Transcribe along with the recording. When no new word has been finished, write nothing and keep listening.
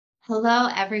Hello,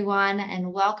 everyone,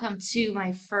 and welcome to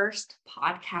my first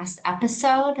podcast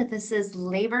episode. This is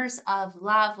Labors of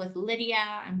Love with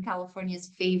Lydia. I'm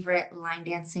California's favorite line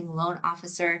dancing loan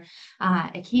officer.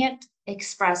 I can't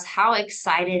express how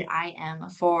excited I am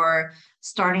for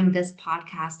starting this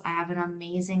podcast. I have an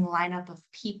amazing lineup of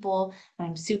people that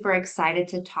I'm super excited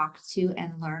to talk to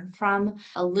and learn from.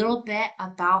 A little bit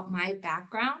about my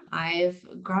background. I've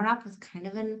grown up with kind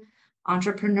of an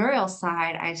entrepreneurial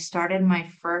side. I started my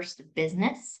first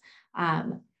business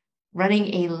um,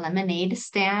 running a lemonade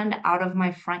stand out of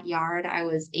my front yard. I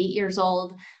was 8 years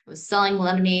old. I was selling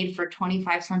lemonade for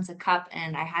 25 cents a cup,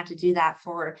 and I had to do that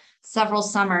for several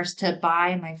summers to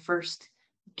buy my first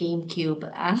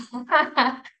GameCube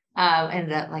and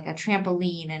like a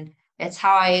trampoline. And it's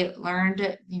how I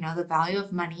learned, the value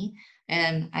of money.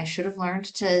 And I should have learned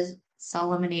to sell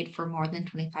lemonade for more than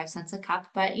 25 cents a cup.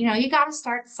 But you got to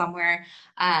start somewhere.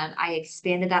 I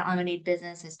expanded that lemonade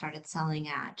business. I started selling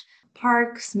at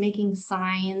parks, making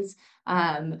signs,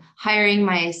 hiring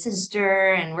my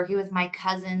sister and working with my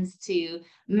cousins to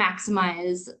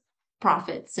maximize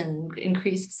profits and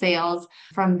increase sales.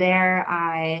 From there,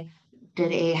 I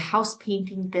did a house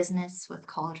painting business with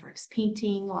College Works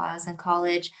Painting while I was in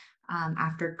college.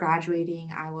 After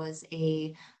graduating, I was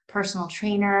a personal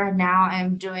trainer. Now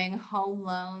I'm doing home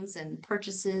loans and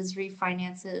purchases,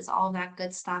 refinances, all that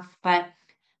good stuff. But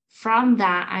from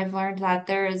that, I've learned that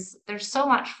there's so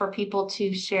much for people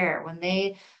to share when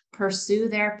they pursue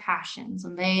their passions,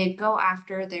 when they go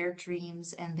after their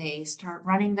dreams and they start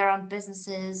running their own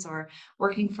businesses or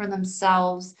working for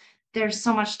themselves. There's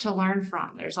so much to learn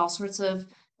from. There's all sorts of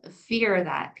fear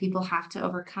that people have to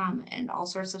overcome and all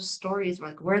sorts of stories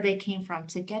like where they came from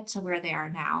to get to where they are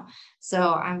now.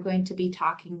 So I'm going to be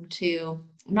talking to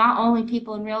not only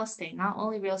people in real estate, not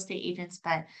only real estate agents,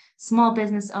 but small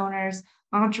business owners,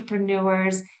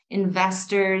 entrepreneurs,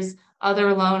 investors,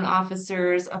 other loan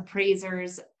officers,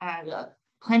 appraisers,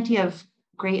 plenty of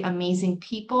great, amazing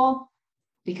people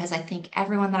because I think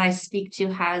everyone that I speak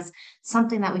to has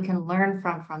something that we can learn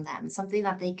from them, something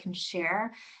that they can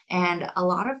share. And a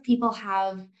lot of people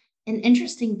have an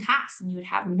interesting past, and you would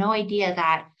have no idea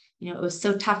that it was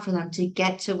so tough for them to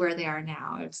get to where they are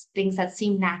now. It's things that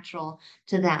seem natural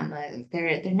to them.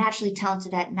 They're naturally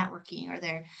talented at networking, or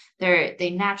they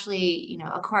naturally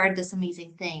acquired this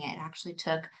amazing thing. It actually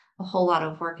took a whole lot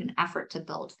of work and effort to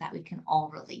build that we can all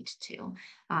relate to.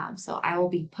 So I will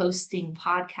be posting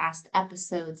podcast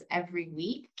episodes every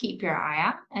week. Keep your eye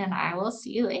out, and I will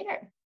see you later.